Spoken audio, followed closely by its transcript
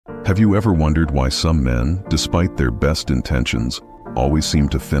Have you ever wondered why some men, despite their best intentions, always seem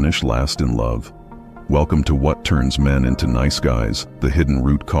to finish last in love? Welcome to What Turns Men into Nice Guys, the hidden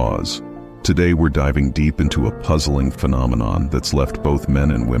root cause. Today we're diving deep into a puzzling phenomenon that's left both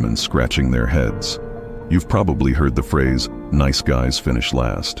men and women scratching their heads. You've probably heard the phrase, nice guys finish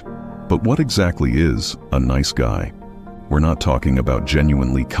last. But what exactly is a nice guy? We're not talking about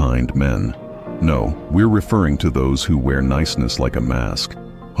genuinely kind men. No, we're referring to those who wear niceness like a mask,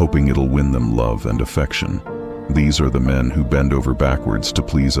 hoping it'll win them love and affection. These are the men who bend over backwards to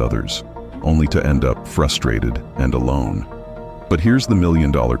please others, only to end up frustrated and alone. But here's the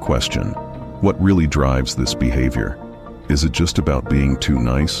million-dollar question. What really drives this behavior? Is it just about being too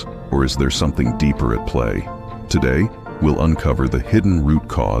nice, or is there something deeper at play? Today, we'll uncover the hidden root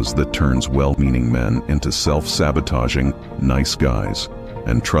cause that turns well-meaning men into self-sabotaging, nice guys.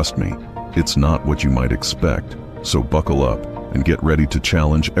 And trust me, it's not what you might expect. So buckle up and get ready to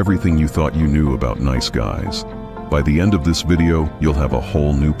challenge everything you thought you knew about nice guys. By the end of this video, you'll have a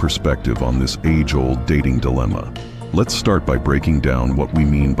whole new perspective on this age-old dating dilemma. Let's start by breaking down what we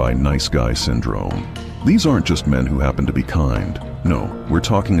mean by nice guy syndrome. These aren't just men who happen to be kind. No, we're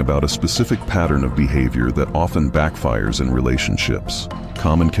talking about a specific pattern of behavior that often backfires in relationships.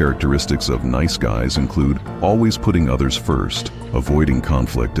 Common characteristics of nice guys include always putting others first, avoiding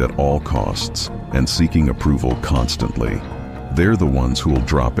conflict at all costs, and seeking approval constantly. They're the ones who will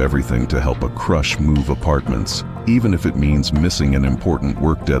drop everything to help a crush move apartments, even if it means missing an important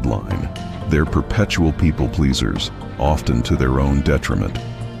work deadline. They're perpetual people pleasers, often to their own detriment.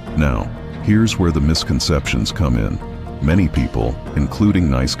 Now, here's where the misconceptions come in. Many people,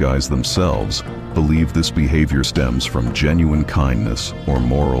 including nice guys themselves, believe this behavior stems from genuine kindness or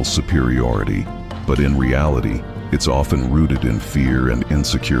moral superiority. But in reality, it's often rooted in fear and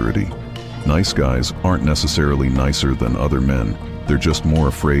insecurity. Nice guys aren't necessarily nicer than other men. They're just more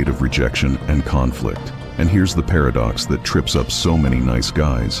afraid of rejection and conflict. And here's the paradox that trips up so many nice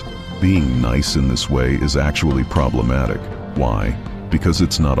guys. Being nice in this way is actually problematic. Why? Because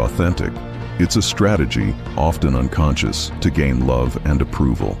it's not authentic. It's a strategy, often unconscious, to gain love and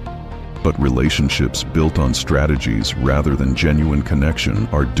approval. But relationships built on strategies rather than genuine connection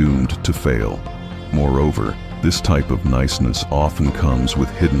are doomed to fail. Moreover, this type of niceness often comes with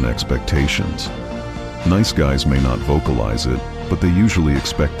hidden expectations. Nice guys may not vocalize it, but they usually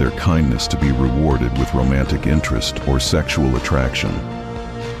expect their kindness to be rewarded with romantic interest or sexual attraction.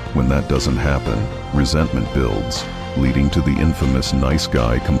 When that doesn't happen, resentment builds, leading to the infamous nice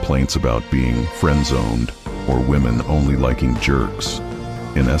guy complaints about being friend-zoned or women only liking jerks.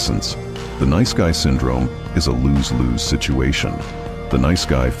 In essence, the nice guy syndrome is a lose-lose situation. The nice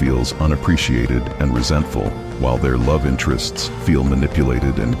guy feels unappreciated and resentful, while their love interests feel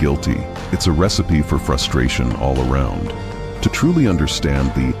manipulated and guilty. It's a recipe for frustration all around. To truly understand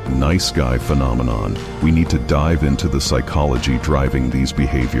the nice guy phenomenon, we need to dive into the psychology driving these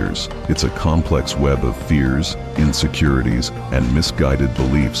behaviors. It's a complex web of fears, insecurities, and misguided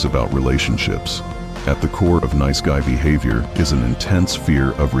beliefs about relationships. At the core of nice guy behavior is an intense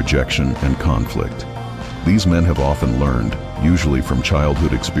fear of rejection and conflict. These men have often learned, usually from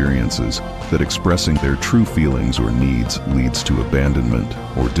childhood experiences, that expressing their true feelings or needs leads to abandonment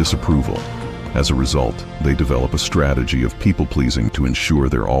or disapproval. As a result, they develop a strategy of people-pleasing to ensure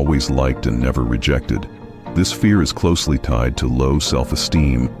they're always liked and never rejected. This fear is closely tied to low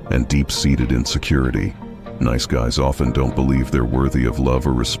self-esteem and deep-seated insecurity. Nice guys often don't believe they're worthy of love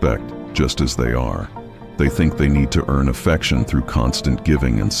or respect, just as they are. They think they need to earn affection through constant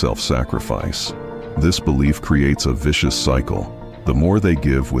giving and self-sacrifice. This belief creates a vicious cycle. The more they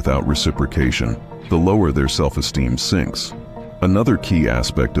give without reciprocation, the lower their self-esteem sinks. Another key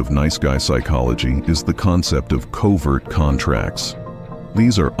aspect of nice guy psychology is the concept of covert contracts.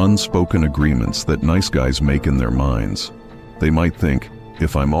 These are unspoken agreements that nice guys make in their minds. They might think,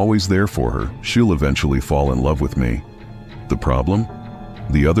 if I'm always there for her, she'll eventually fall in love with me. The problem?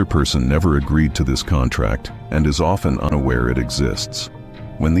 The other person never agreed to this contract and is often unaware it exists.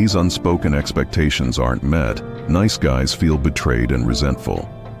 When these unspoken expectations aren't met, nice guys feel betrayed and resentful.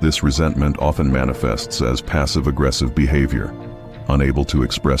 This resentment often manifests as passive-aggressive behavior. Unable to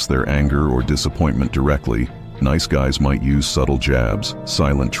express their anger or disappointment directly, nice guys might use subtle jabs,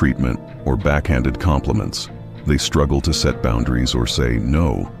 silent treatment, or backhanded compliments. They struggle to set boundaries or say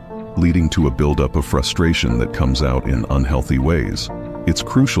no, leading to a buildup of frustration that comes out in unhealthy ways. It's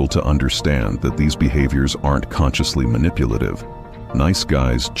crucial to understand that these behaviors aren't consciously manipulative. Nice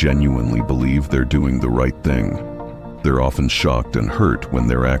guys genuinely believe they're doing the right thing. They're often shocked and hurt when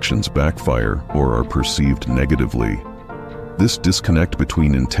their actions backfire or are perceived negatively. This disconnect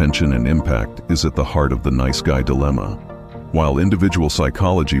between intention and impact is at the heart of the nice guy dilemma. While individual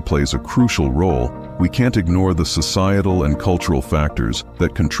psychology plays a crucial role, we can't ignore the societal and cultural factors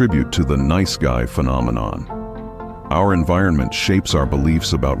that contribute to the nice guy phenomenon. Our environment shapes our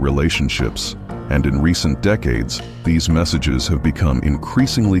beliefs about relationships, and in recent decades, these messages have become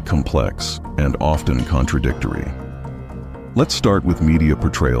increasingly complex and often contradictory. Let's start with media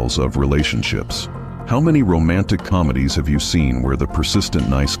portrayals of relationships. How many romantic comedies have you seen where the persistent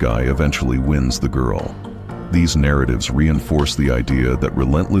nice guy eventually wins the girl? These narratives reinforce the idea that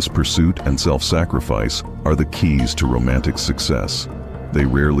relentless pursuit and self-sacrifice are the keys to romantic success. They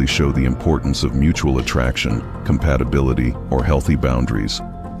rarely show the importance of mutual attraction, compatibility, or healthy boundaries.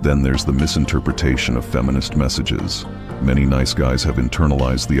 Then there's the misinterpretation of feminist messages. Many nice guys have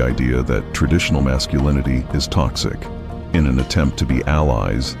internalized the idea that traditional masculinity is toxic. In an attempt to be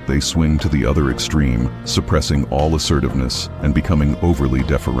allies, they swing to the other extreme, suppressing all assertiveness and becoming overly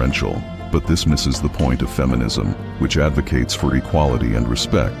deferential. But this misses the point of feminism, which advocates for equality and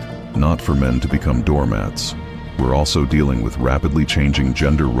respect, not for men to become doormats. We're also dealing with rapidly changing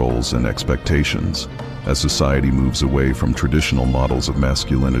gender roles and expectations. As society moves away from traditional models of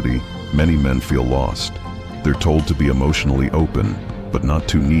masculinity, many men feel lost. They're told to be emotionally open, but not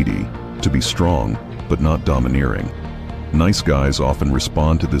too needy, to be strong, but not domineering. Nice guys often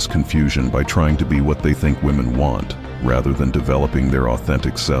respond to this confusion by trying to be what they think women want, rather than developing their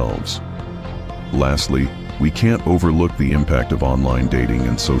authentic selves. Lastly, we can't overlook the impact of online dating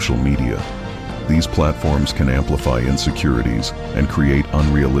and social media. These platforms can amplify insecurities and create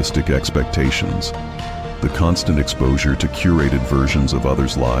unrealistic expectations. The constant exposure to curated versions of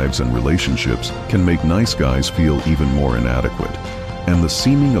others' lives and relationships can make nice guys feel even more inadequate. And the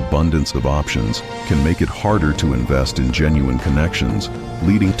seeming abundance of options can make it harder to invest in genuine connections,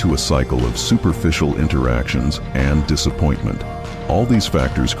 leading to a cycle of superficial interactions and disappointment. All these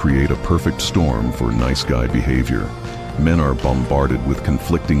factors create a perfect storm for nice guy behavior. Men are bombarded with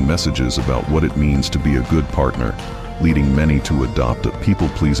conflicting messages about what it means to be a good partner, leading many to adopt a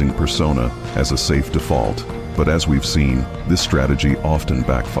people-pleasing persona as a safe default. But as we've seen, this strategy often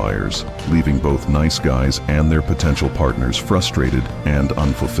backfires, leaving both nice guys and their potential partners frustrated and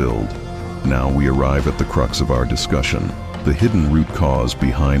unfulfilled. Now we arrive at the crux of our discussion, the hidden root cause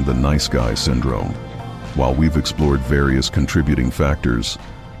behind the nice guy syndrome. While we've explored various contributing factors,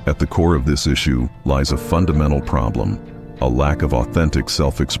 at the core of this issue lies a fundamental problem: a lack of authentic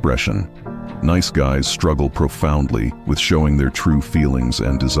self-expression. Nice guys struggle profoundly with showing their true feelings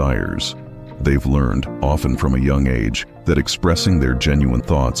and desires. They've learned, often from a young age, that expressing their genuine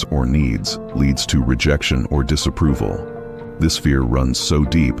thoughts or needs leads to rejection or disapproval. This fear runs so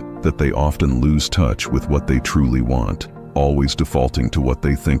deep that they often lose touch with what they truly want, always defaulting to what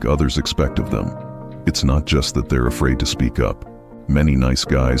they think others expect of them. It's not just that they're afraid to speak up. Many nice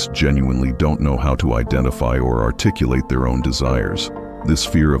guys genuinely don't know how to identify or articulate their own desires. This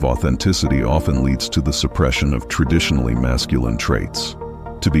fear of authenticity often leads to the suppression of traditionally masculine traits.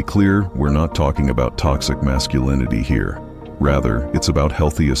 To be clear, we're not talking about toxic masculinity here. Rather, it's about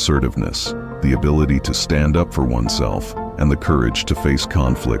healthy assertiveness, the ability to stand up for oneself, and the courage to face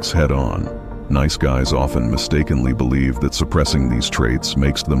conflicts head-on. Nice guys often mistakenly believe that suppressing these traits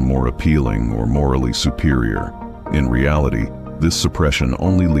makes them more appealing or morally superior. In reality, this suppression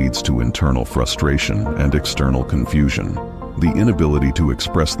only leads to internal frustration and external confusion. The inability to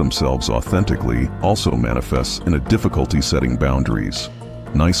express themselves authentically also manifests in a difficulty setting boundaries.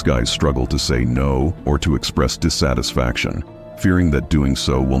 Nice guys struggle to say no or to express dissatisfaction, fearing that doing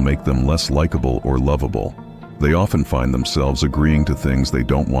so will make them less likable or lovable. They often find themselves agreeing to things they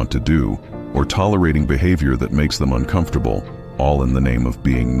don't want to do, or tolerating behavior that makes them uncomfortable, all in the name of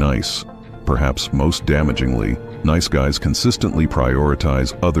being nice. Perhaps most damagingly, nice guys consistently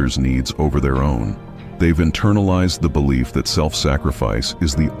prioritize others' needs over their own. They've internalized the belief that self-sacrifice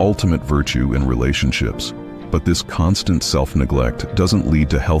is the ultimate virtue in relationships. But this constant self-neglect doesn't lead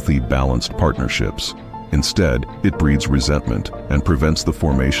to healthy, balanced partnerships. Instead, it breeds resentment and prevents the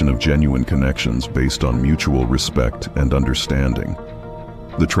formation of genuine connections based on mutual respect and understanding.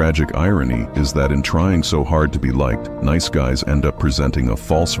 The tragic irony is that in trying so hard to be liked, nice guys end up presenting a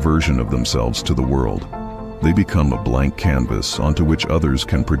false version of themselves to the world. They become a blank canvas onto which others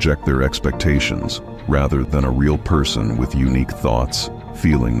can project their expectations, rather than a real person with unique thoughts,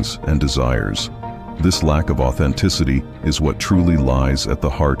 feelings, and desires. This lack of authenticity is what truly lies at the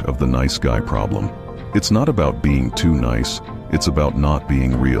heart of the nice guy problem. It's not about being too nice, it's about not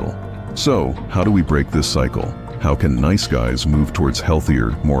being real. So, how do we break this cycle? How can nice guys move towards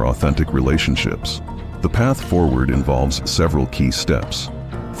healthier, more authentic relationships? The path forward involves several key steps.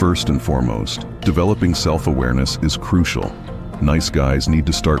 First and foremost, developing self-awareness is crucial. Nice guys need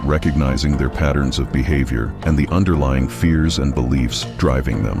to start recognizing their patterns of behavior and the underlying fears and beliefs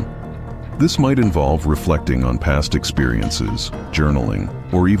driving them. This might involve reflecting on past experiences, journaling,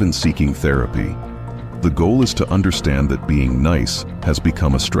 or even seeking therapy. The goal is to understand that being nice has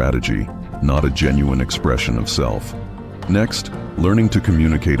become a strategy, not a genuine expression of self. Next, learning to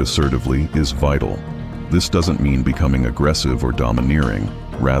communicate assertively is vital. This doesn't mean becoming aggressive or domineering.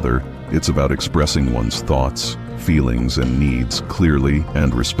 Rather, it's about expressing one's thoughts, feelings, and needs clearly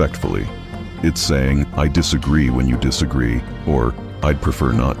and respectfully. It's saying, "I disagree" when you disagree, or "I'd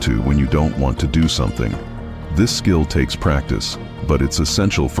prefer not to" when you don't want to do something. This skill takes practice, but it's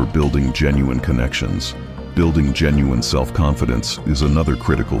essential for building genuine connections. Building genuine self-confidence is another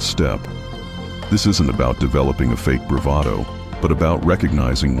critical step. This isn't about developing a fake bravado, but about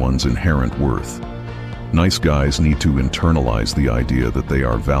recognizing one's inherent worth. Nice guys need to internalize the idea that they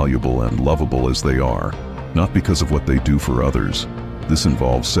are valuable and lovable as they are, not because of what they do for others. This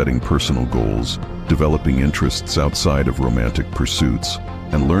involves setting personal goals, developing interests outside of romantic pursuits,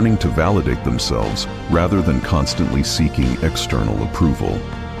 and learning to validate themselves rather than constantly seeking external approval.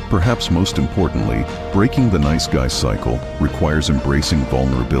 Perhaps most importantly, breaking the nice guy cycle requires embracing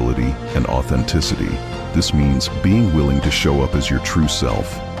vulnerability and authenticity. This means being willing to show up as your true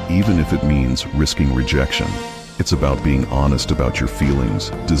self, even if it means risking rejection. It's about being honest about your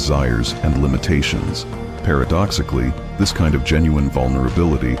feelings, desires, and limitations. Paradoxically, this kind of genuine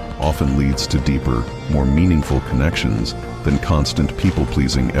vulnerability often leads to deeper, more meaningful connections than constant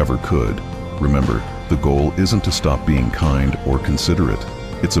people-pleasing ever could. Remember, the goal isn't to stop being kind or considerate.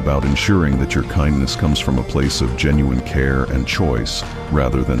 It's about ensuring that your kindness comes from a place of genuine care and choice,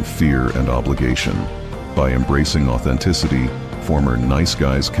 rather than fear and obligation. By embracing authenticity, former nice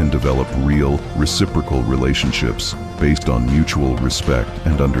guys can develop real, reciprocal relationships based on mutual respect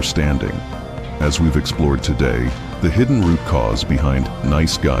and understanding. As we've explored today, the hidden root cause behind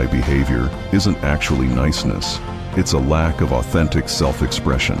nice guy behavior isn't actually niceness. It's a lack of authentic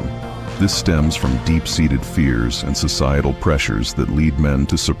self-expression. This stems from deep-seated fears and societal pressures that lead men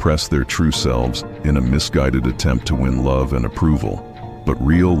to suppress their true selves in a misguided attempt to win love and approval. But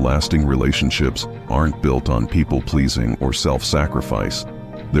real, lasting relationships aren't built on people-pleasing or self-sacrifice.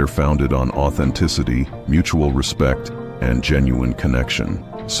 They're founded on authenticity, mutual respect, and genuine connection.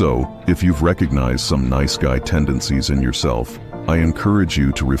 So, if you've recognized some nice guy tendencies in yourself, I encourage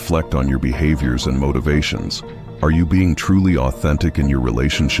you to reflect on your behaviors and motivations. Are you being truly authentic in your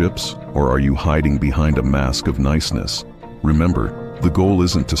relationships, or are you hiding behind a mask of niceness? Remember, the goal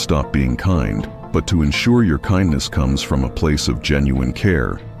isn't to stop being kind, but to ensure your kindness comes from a place of genuine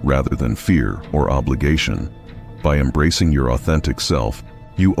care, rather than fear or obligation. By embracing your authentic self,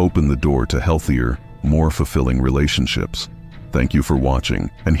 you open the door to healthier, more fulfilling relationships. Thank you for watching,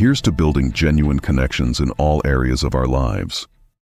 and here's to building genuine connections in all areas of our lives.